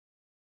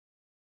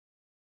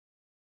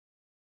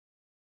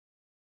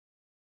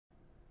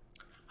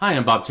Hi,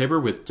 I'm Bob Tabor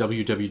with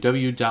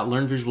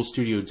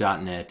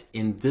www.learnvisualstudio.net.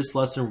 In this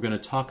lesson, we're going to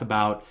talk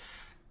about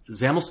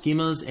XAML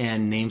schemas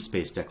and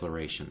namespace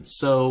declarations.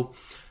 So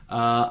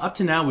up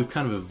to now, we've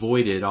kind of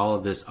avoided all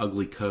of this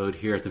ugly code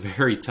here at the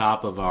very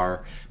top of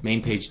our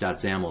main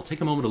page.xaml. Take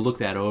a moment to look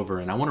that over,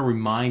 and I want to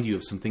remind you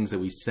of some things that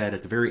we said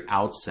at the very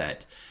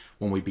outset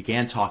when we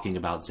began talking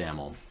about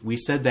XAML. We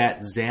said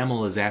that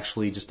XAML is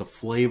actually just a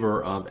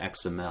flavor of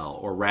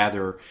XML, or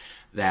rather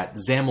that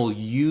XAML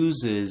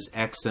uses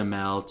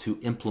XML to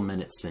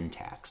implement its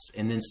syntax.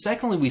 And then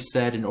secondly, we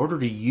said in order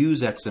to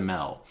use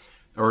XML,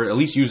 or at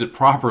least use it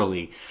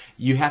properly,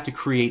 you have to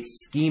create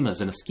schemas.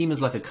 And a schema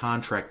is like a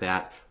contract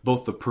that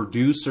both the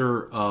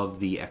producer of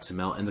the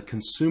XML and the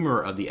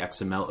consumer of the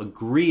XML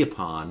agree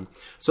upon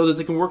so that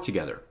they can work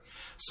together.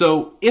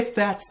 So if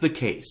that's the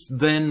case,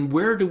 then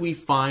where do we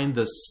find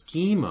the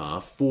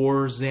schema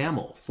for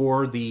XAML,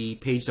 for the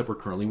page that we're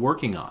currently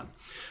working on?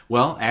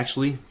 Well,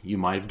 actually, you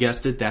might have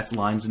guessed it, that's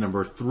lines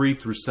number 3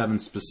 through 7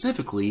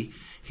 specifically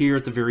here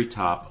at the very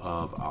top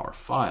of our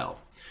file.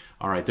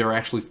 All right, there are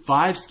actually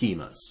 5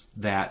 schemas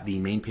that the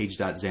main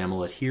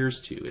page.xaml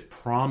adheres to. It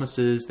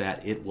promises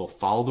that it will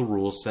follow the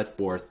rules set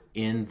forth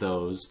in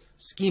those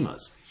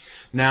schemas.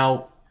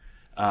 Now,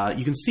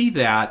 you can see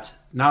that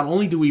not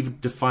only do we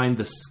define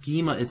the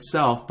schema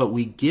itself, but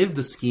we give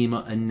the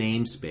schema a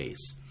namespace.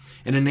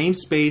 And a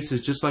namespace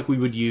is just like we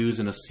would use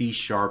in a C#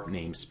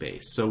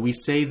 namespace. So we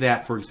say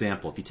that, for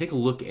example, if you take a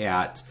look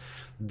at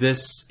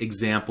this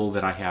example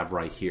that I have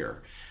right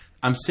here,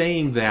 I'm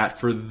saying that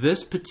for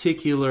this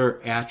particular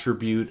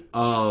attribute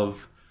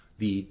of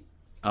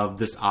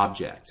this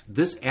object,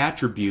 this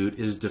attribute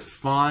is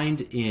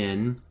defined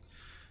in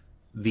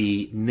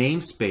the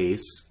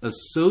namespace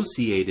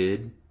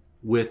associated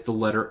with the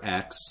letter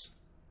X,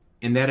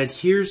 and that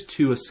adheres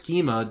to a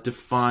schema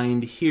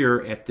defined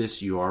here at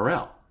this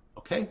URL.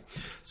 Okay,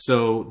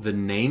 so the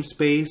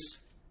namespace,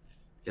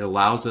 it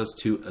allows us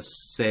to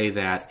say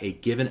that a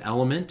given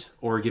element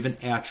or a given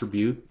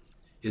attribute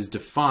is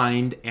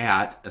defined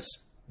at a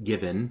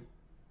given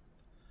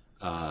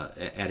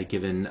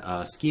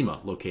schema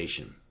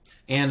location.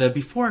 And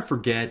before I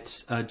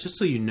forget, just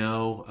so you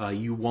know,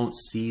 you won't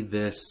see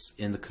this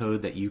in the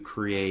code that you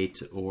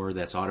create or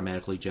that's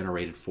automatically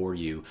generated for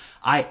you.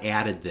 I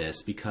added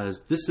this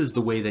because this is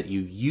the way that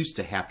you used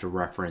to have to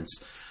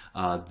reference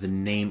the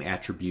name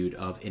attribute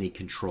of any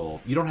control.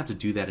 You don't have to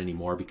do that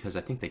anymore because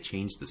I think they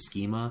changed the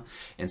schema,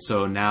 and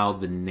so now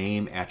the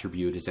name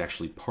attribute is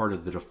actually part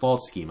of the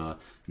default schema,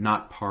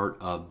 not part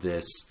of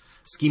this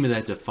schema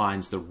that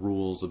defines the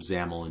rules of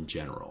XAML in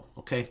general.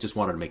 Okay, just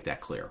wanted to make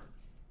that clear.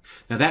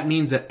 Now that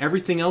means that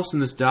everything else in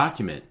this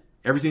document,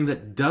 everything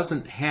that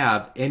doesn't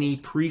have any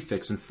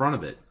prefix in front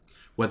of it,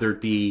 whether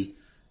it be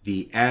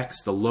the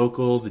X, the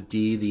local, the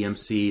D, the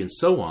MC, and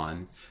so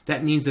on,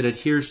 that means it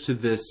adheres to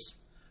this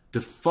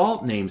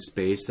default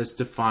namespace that's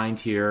defined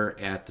here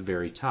at the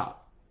very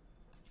top.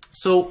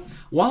 So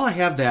while I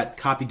have that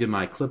copied to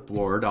my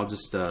clipboard, I'll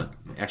just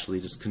actually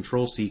just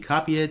Control-C,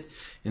 copy it,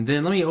 and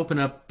then let me open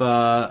up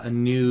a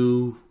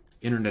new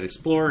Internet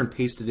Explorer and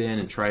paste it in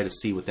and try to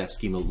see what that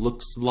schema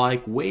looks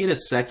like. Wait a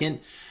second,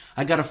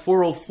 I got a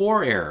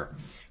 404 error.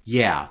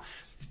 Yeah.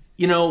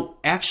 You know,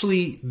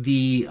 actually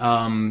the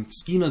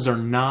schemas are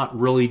not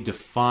really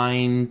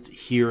defined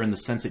here in the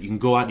sense that you can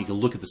go out and you can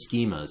look at the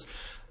schemas.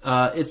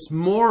 It's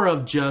more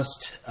of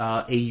just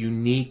a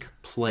unique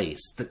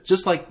place. That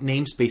just like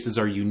namespaces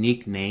are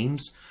unique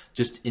names,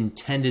 just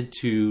intended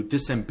to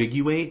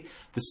disambiguate,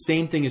 the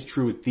same thing is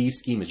true with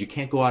these schemas. You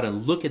can't go out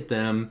and look at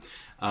them,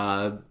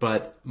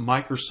 but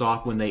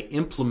Microsoft, when they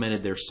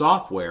implemented their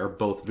software,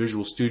 both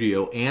Visual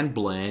Studio and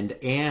Blend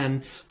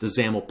and the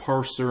XAML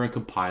parser and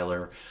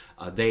compiler,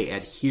 they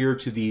adhere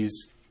to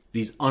these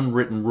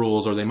unwritten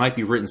rules, or they might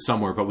be written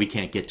somewhere, but we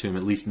can't get to them,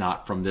 at least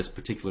not from this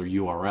particular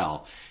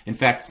URL. In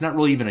fact, it's not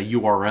really even a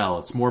URL,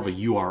 it's more of a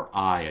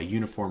URI, a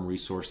Uniform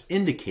Resource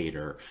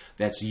Indicator,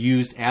 that's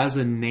used as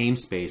a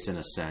namespace, in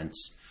a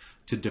sense,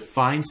 to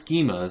define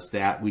schemas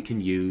that we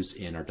can use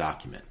in our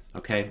document.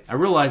 Okay, I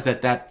realize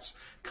that that's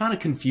kind of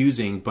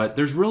confusing, but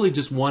there's really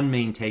just one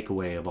main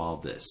takeaway of all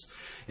this,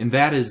 and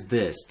that is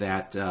this,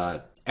 that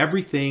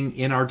everything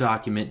in our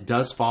document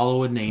does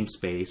follow a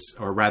namespace,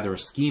 or rather a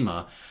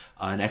schema,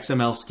 an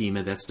XML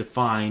schema that's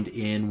defined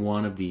in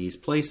one of these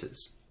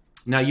places.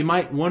 Now you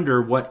might wonder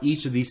what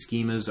each of these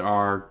schemas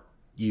are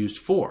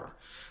used for.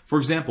 For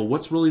example,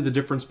 what's really the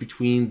difference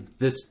between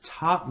this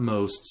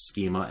topmost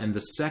schema and the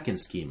second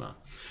schema?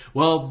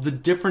 Well, the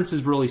difference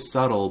is really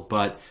subtle,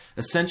 but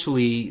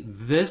essentially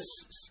this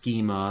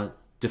schema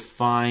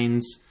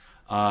defines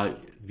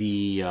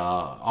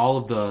all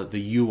of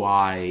the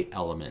UI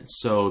elements.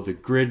 So the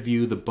grid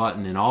view, the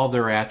button, and all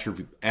their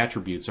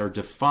attributes are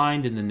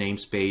defined in the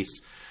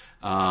namespace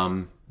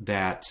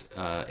that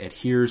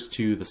adheres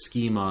to the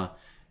schema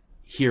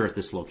here at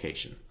this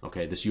location,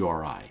 okay, this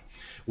URI.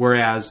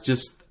 Whereas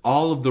just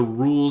all of the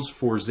rules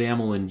for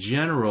XAML in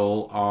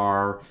general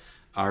are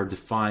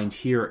defined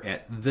here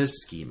at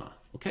this schema,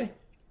 okay?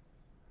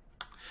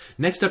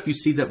 Next up, you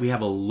see that we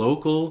have a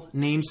local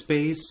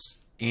namespace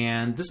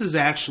And this is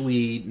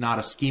actually not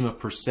a schema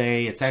per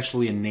se. It's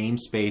actually a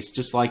namespace,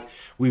 just like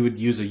we would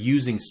use a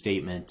using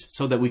statement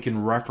so that we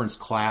can reference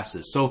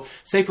classes. So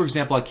say, for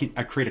example,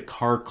 I create a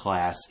card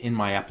class in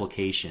my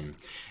application.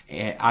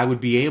 I would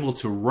be able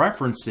to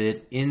reference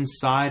it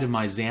inside of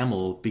my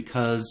XAML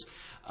because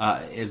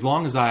as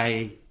long as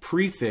I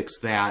prefix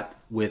that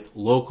with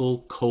local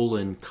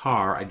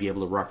 :car, I'd be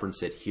able to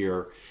reference it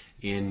here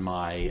in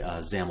my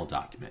XAML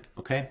document.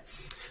 Okay.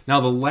 Now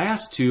the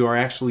last two are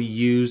actually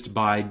used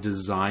by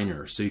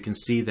designers. So you can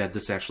see that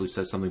this actually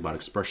says something about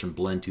Expression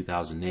Blend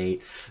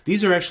 2008.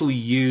 These are actually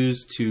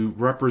used to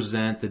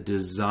represent the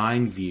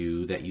design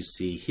view that you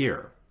see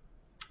here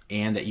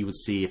and that you would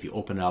see if you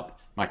open up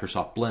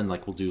Microsoft Blend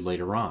like we'll do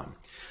later on.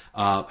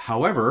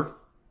 However,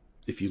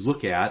 if you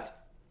look at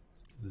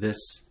this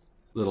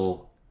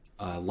little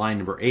line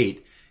number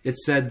 8, it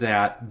said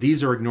that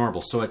these are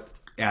ignorable. So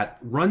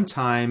at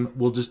runtime,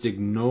 we'll just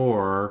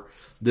ignore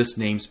this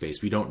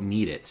namespace. We don't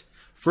need it.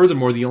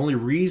 Furthermore, the only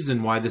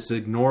reason why this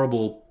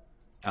ignorable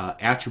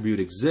attribute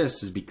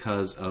exists is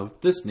because of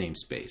this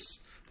namespace,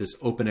 this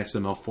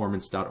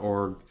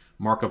openxmlformance.org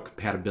markup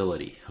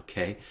compatibility.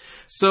 Okay,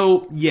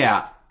 so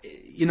yeah,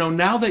 you know,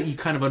 now that you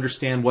kind of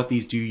understand what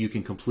these do, you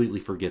can completely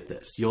forget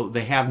this.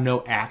 They have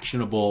no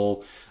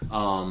actionable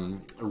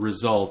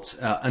result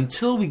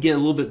until we get a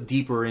little bit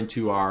deeper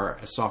into our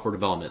software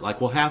development. Like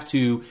we'll have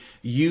to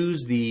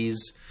use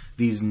these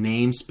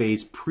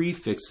namespace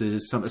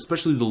prefixes,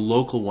 especially the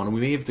local one. And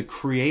we may have to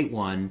create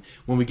one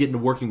when we get into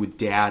working with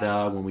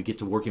data, when we get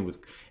to working with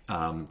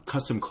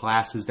custom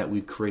classes that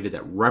we've created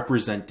that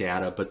represent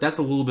data, but that's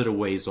a little bit of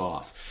ways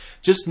off.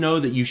 Just know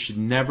that you should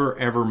never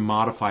ever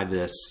modify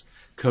this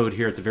code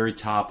here at the very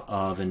top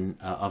of a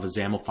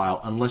XAML file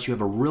unless you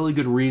have a really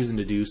good reason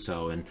to do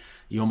so, and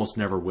you almost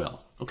never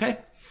will. Okay?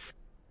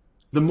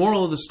 The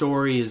moral of the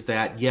story is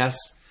that yes,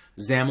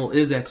 XAML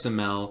is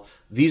XML.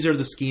 These are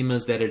the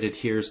schemas that it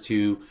adheres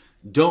to.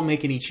 Don't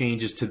make any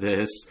changes to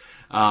this,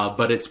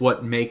 but it's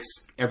what makes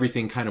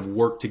everything kind of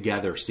work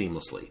together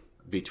seamlessly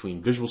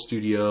between Visual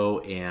Studio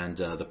and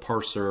the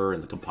parser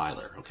and the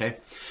compiler. Okay,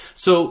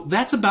 so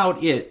that's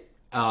about it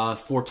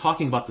for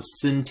talking about the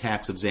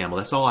syntax of XAML.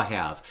 That's all I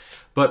have.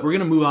 But we're going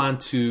to move on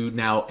to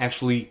now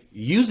actually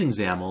using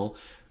XAML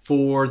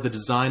for the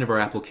design of our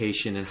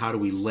application and how do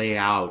we lay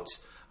out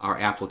our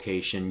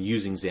application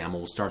using XAML.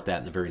 We'll start that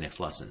in the very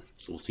next lesson.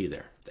 So we'll see you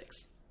there.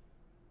 Thanks.